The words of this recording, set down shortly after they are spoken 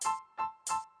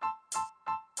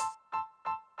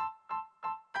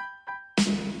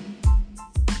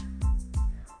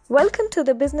Welcome to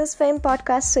the Business Fame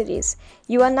podcast series.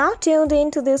 You are now tuned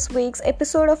in to this week's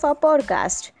episode of our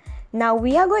podcast. Now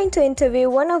we are going to interview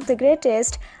one of the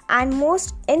greatest and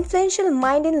most influential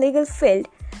mind in legal field,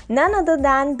 none other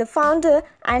than the founder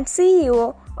and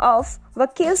CEO of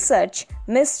Vakil Search,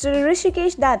 Mr.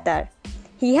 Rishikesh Datar.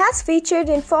 He has featured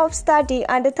in Forbes 30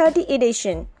 Under 30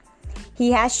 edition.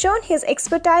 He has shown his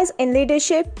expertise in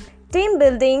leadership, team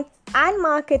building, and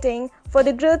marketing for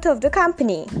the growth of the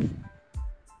company.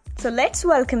 So let's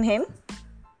welcome him.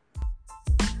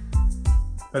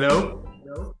 Hello.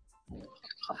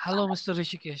 Hello, Mr.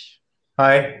 Rishikesh.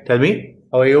 Hi. Tell me,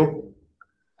 how are you?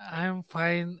 I'm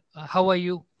fine. How are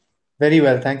you? Very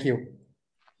well, thank you.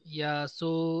 Yeah,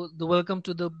 so the welcome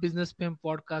to the Business Pimp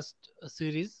podcast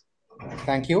series.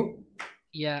 Thank you.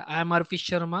 Yeah, I'm Arfi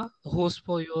Sharma, host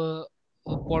for your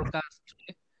podcast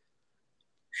today.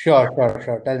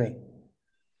 Sure. Tell me.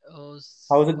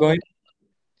 How's it So, going?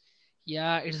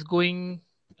 yeah, it's going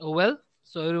well.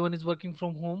 So everyone is working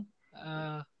from home.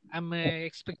 I'm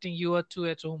expecting you are too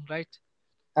at home, right?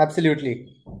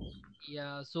 Absolutely.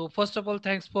 Yeah. So first of all,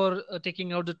 thanks for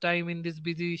taking out the time in this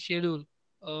busy schedule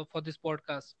for this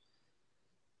podcast.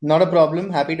 Not a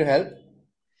problem. Happy to help.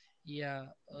 Yeah.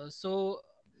 So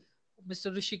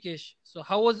Mr. Rishikesh, so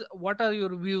what are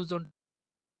your views on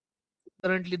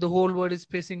currently the whole world is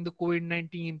facing the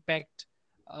COVID-19 impact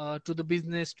to the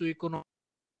business, to economy?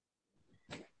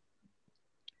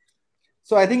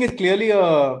 So I think it's clearly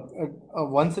a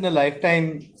once in a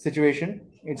lifetime situation.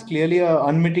 It's clearly a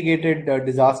unmitigated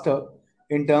disaster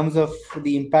in terms of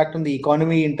the impact on the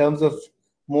economy, in terms of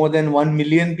more than 1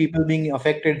 million people being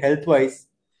affected health wise,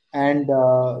 and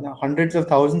hundreds of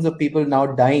thousands of people now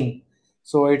dying.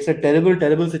 So it's a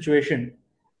terrible situation.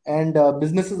 And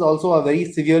businesses also are very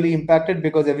severely impacted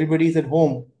because everybody is at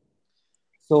home.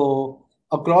 So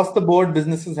across the board,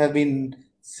 businesses have been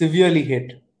severely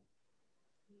hit.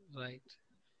 Right.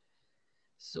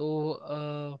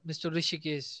 So, Mr.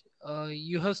 Rishikesh,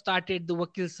 you have started the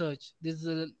Vakil Search. This is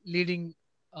a leading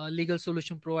legal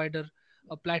solution provider,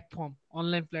 a platform,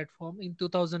 online platform in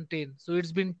 2010. So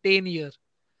it's been 10 years.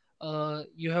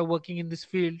 You have working in this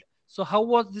field. So how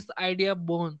was this idea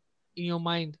born in your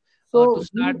mind to So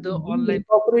start the we online?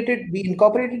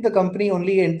 incorporated the company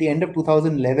only at the end of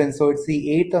 2011. So it's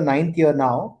the eighth or ninth year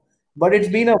now. But it's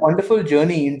been a wonderful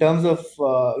journey in terms of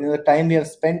the time we have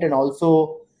spent and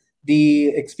also the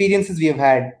experiences we have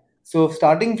had. So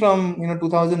starting from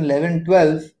 2011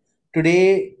 12,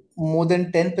 today more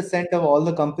than 10% of all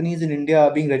the companies in India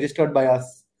are being registered by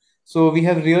us. So we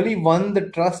have really won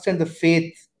the trust and the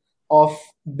faith of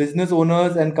business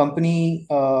owners and company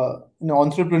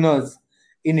entrepreneurs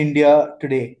in India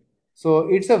today. So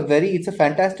it's a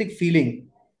fantastic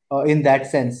feeling in that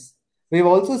sense. We've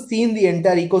also seen the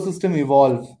entire ecosystem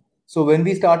evolve. So when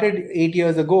we started 8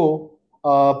 years ago,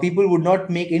 people would not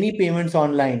make any payments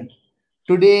online.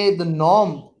 Today, the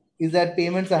norm is that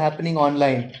payments are happening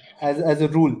online as a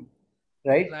rule,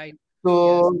 right? Right. Yes.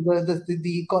 So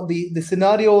the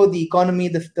scenario, the economy,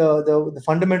 the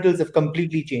fundamentals have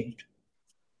completely changed.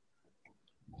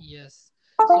 Yes.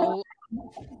 So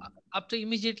after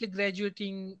immediately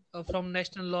graduating from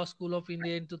National Law School of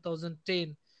India in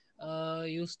 2010,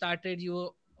 you started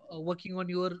your working on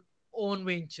your own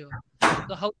venture.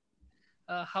 So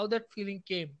how that feeling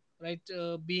came, right?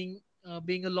 Being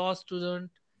a law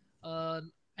student uh,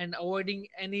 and avoiding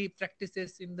any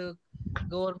practices in the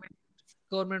government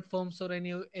government firms or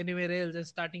anywhere else and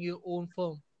starting your own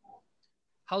firm.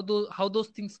 How those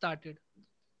things started?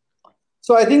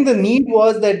 So I think the need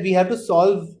was that we have to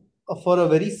solve for a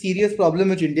very serious problem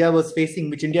which India was facing,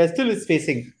 which India still is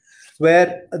facing,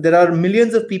 where there are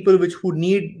millions of people which who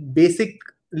need basic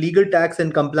legal tax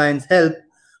and compliance help,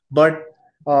 but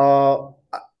uh,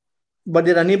 but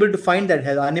they're unable to find that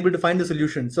help, unable to find the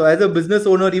solution. So as a business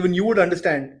owner, even you would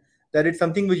understand that it's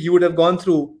something which you would have gone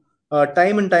through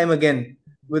time and time again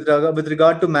with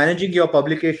regard to managing your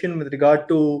publication, with regard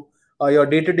to your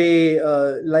day-to-day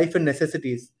life and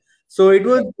necessities. So it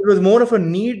was more of a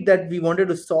need that we wanted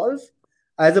to solve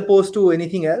as opposed to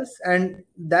anything else. And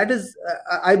that is,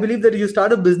 I believe that if you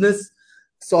start a business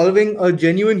solving a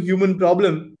genuine human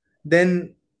problem,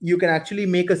 then you can actually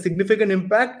make a significant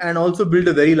impact and also build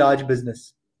a very large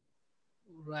business.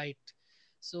 Right.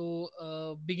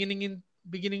 So beginning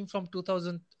from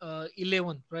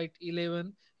 2011, right?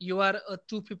 11. You are a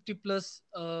 250 plus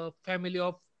family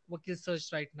of Vakil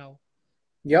Search right now.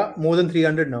 Yeah, more than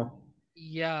 300 now.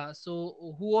 Yeah.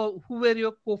 So who were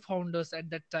your co-founders at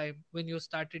that time when you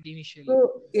started initially?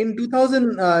 So in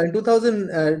 2000,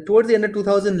 towards the end of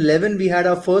 2011, we had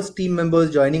our first team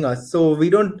members joining us. So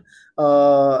we don't,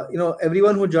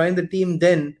 everyone who joined the team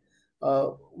then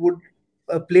would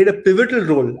played a pivotal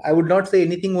role. I would not say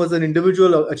anything was an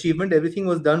individual achievement. Everything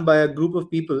was done by a group of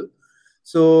people.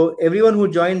 So everyone who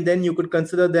joined, then you could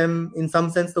consider them in some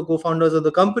sense the co-founders of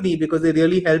the company, because they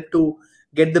really helped to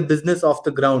get the business off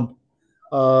the ground.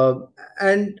 Uh,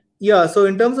 and yeah, so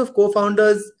in terms of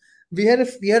co-founders, we had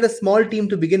a small team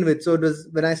to begin with. So it was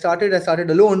when I started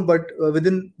alone, but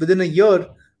within a year,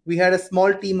 we had a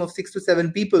small team of 6 to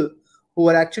 7 people who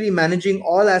were actually managing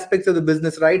all aspects of the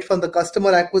business, right from the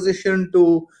customer acquisition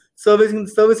to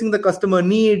servicing the customer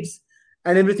needs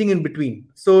and everything in between.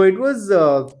 So it was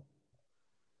a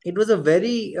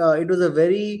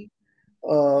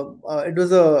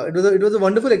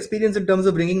wonderful experience in terms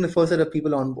of bringing the first set of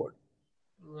people on board.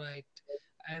 Right.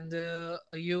 And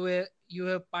you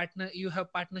have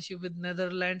partnership with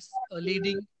Netherlands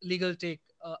leading legal tech,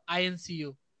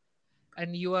 INCU,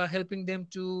 and you are helping them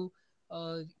to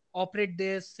uh, operate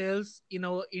their sales in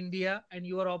our India, and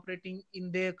you are operating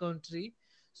in their country.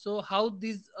 So how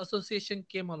this association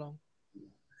came along?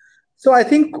 So I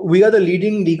think we are the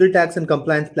leading legal tax and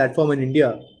compliance platform in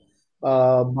India,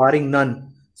 barring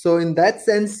none. So in that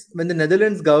sense, when the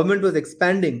Netherlands government was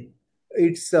expanding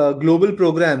its global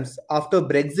programs after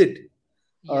Brexit,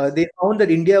 Yes. they found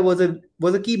that India was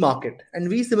a key market, and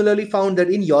we similarly found that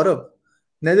in Europe,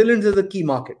 Netherlands is a key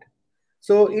market.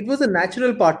 So it was a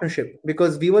natural partnership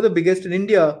because we were the biggest in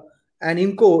India, and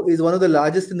INCO is one of the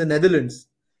largest in the Netherlands.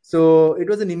 So it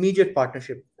was an immediate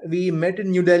partnership. We met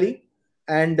in New Delhi,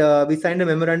 and we signed a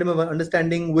memorandum of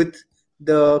understanding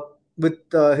the with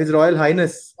His Royal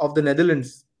Highness of the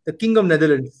Netherlands, the King of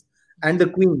Netherlands, and Yeah.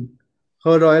 the Queen,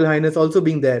 Her Royal Highness also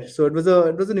being there. So it was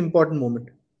an important moment.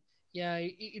 Yeah,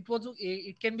 it was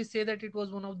it can be said that it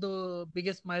was one of the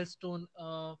biggest milestone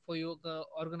for your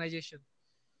organization.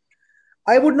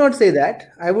 I would not say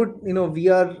that. I would, we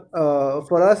are,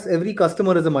 for us, every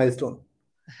customer is a milestone.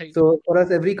 Right. So for us,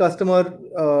 every customer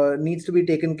needs to be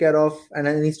taken care of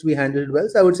and needs to be handled well.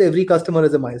 So I would say every customer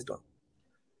is a milestone.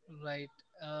 Right.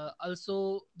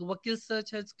 Also, the Vakil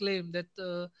Search has claimed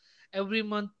that every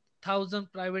month,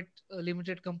 thousand private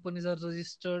limited companies are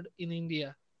registered in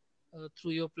India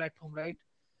through your platform, right?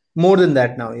 More than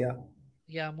that now, yeah.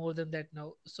 Yeah, more than that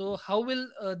now. So, how will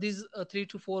these 3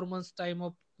 to 4 months time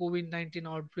of COVID-19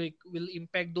 outbreak will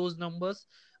impact those numbers?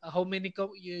 How many,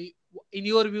 in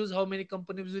your views, how many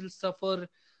companies will suffer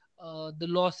the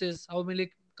losses? How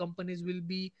many companies will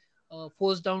be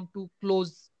forced down to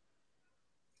close?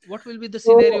 What will be the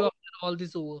scenario So after all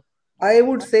this over? I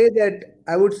would say that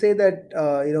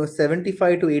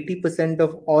 75 to 80%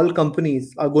 of all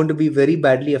companies are going to be very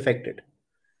badly affected.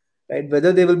 Right?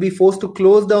 Whether they will be forced to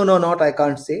close down or not, I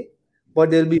can't say, but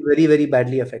they'll be very, very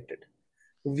badly affected.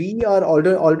 We are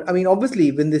already, I mean,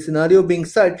 obviously, when the scenario being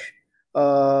such,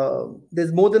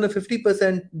 there's more than a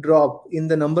 50% drop in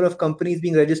the number of companies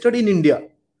being registered in India,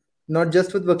 not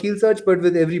just with Vakil Search, but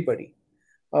with everybody.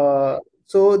 Uh, Right.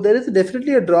 so there is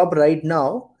definitely a drop right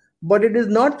now, but it is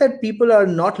not that people are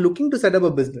not looking to set up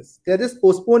a business. They're just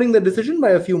postponing the decision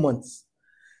by a few months.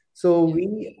 So Yeah.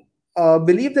 we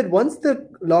believe that once the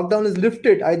lockdown is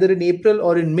lifted, either in April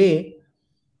or in May,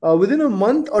 within a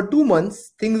month or 2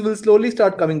 months, things will slowly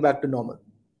start coming back to normal.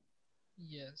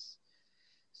 Yes.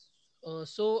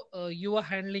 So you are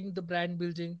handling the brand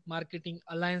building, marketing,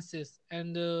 alliances,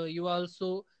 and you are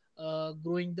also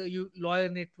growing the lawyer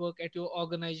network at your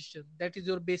organization. That is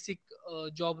your basic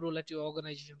job role at your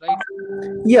organization, right?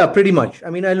 Yeah, pretty much. I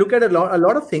mean, I look at a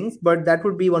lot of things, but that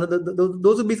would be one of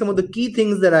those would be some of the key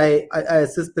things that I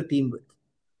assist the team with.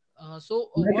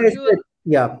 So Like I said,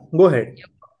 yeah, go ahead.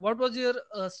 what was your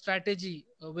strategy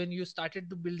when you started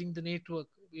to building the network?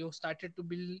 You started to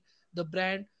build the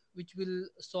brand which will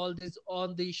solve this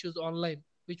on the issues online,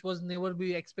 which was never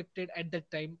be expected at that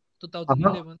time, Uh-huh.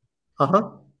 2011. Uh-huh.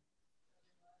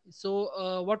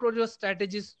 So, what were your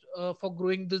strategies for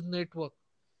growing this network?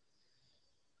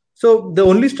 So the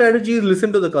only strategy is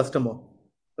listen to the customer,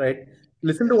 right?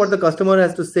 Listen to what the Yes, customer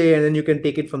has to say, and then you can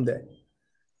take it from there.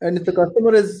 And if yeah,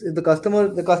 the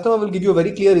customer will give you a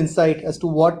very clear insight as to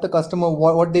what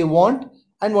they want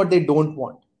and what they don't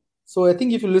want. So I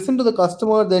think if you listen to the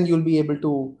customer, then you'll be able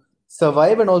to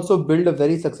survive and also build a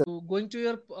very successful. so going to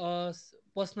your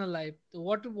personal life,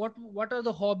 what are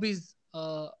the hobbies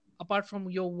apart from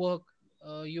your work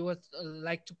you would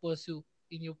like to pursue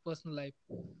in your personal life?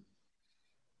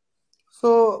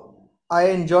 So I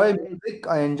enjoy music,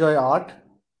 I enjoy art,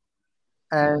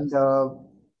 and Yes,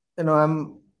 you know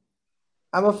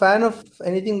I'm a fan of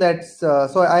anything that's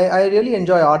so I really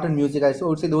enjoy art and music.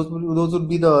 Would say those would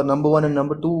be the number one and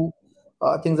number two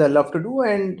things I love to do,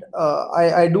 and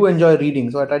I do enjoy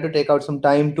reading. So I try to take out some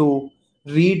time to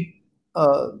read.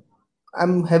 Uh,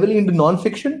 I'm heavily into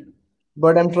non-fiction,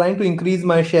 but I'm trying to increase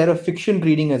my share of fiction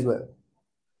reading as well.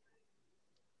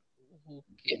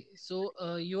 Okay, so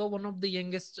you are one of the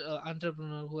youngest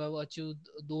entrepreneur who have achieved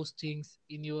those things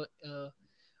in your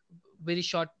very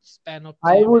short span of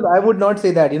time. I would not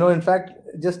say that. In fact,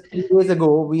 just 3 days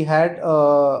ago, we had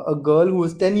a girl who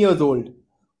was 10 years old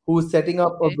who's setting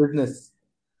up a Okay, business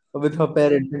with her okay,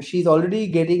 parents, and she's already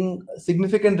getting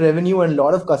significant revenue and a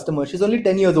lot of customers. She's only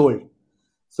 10 years old.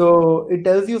 So it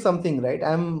tells you something, right?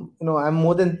 I'm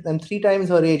 3 times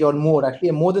her age or more. Actually,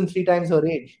 I'm more than 3 times her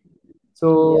age. yeah.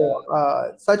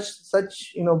 So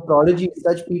such prodigies,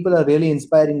 such people are really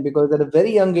inspiring because at a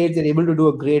very young age they're able to do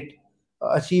a great,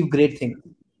 achieve great things.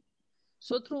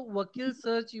 So through Vakil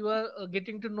Search, you are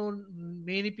getting to know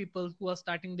many people who are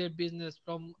starting their business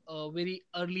from a very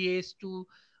early age to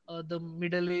the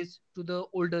middle age to the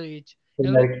older age.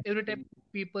 Right. Every type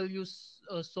of people you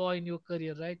saw in your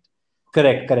career, right?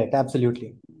 Correct,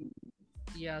 absolutely.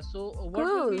 Yeah. So what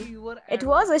will be Cool. your It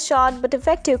was a short but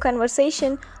effective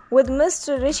conversation with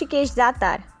Mr. Rishikesh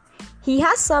Datar. He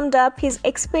has summed up his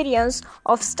experience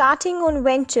of starting on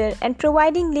venture and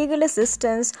providing legal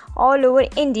assistance all over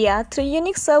India through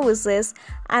unique services,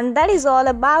 and that is all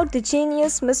about the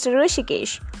genius Mr.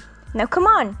 Rishikesh. Now, come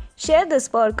on, share this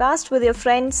podcast with your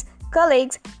friends,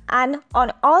 colleagues, and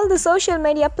on all the social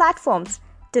media platforms.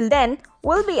 Till then,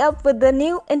 we'll be up with the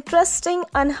new, interesting,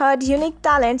 unheard, unique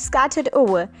talent scattered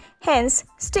over. Hence,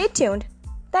 stay tuned.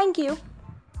 Thank you.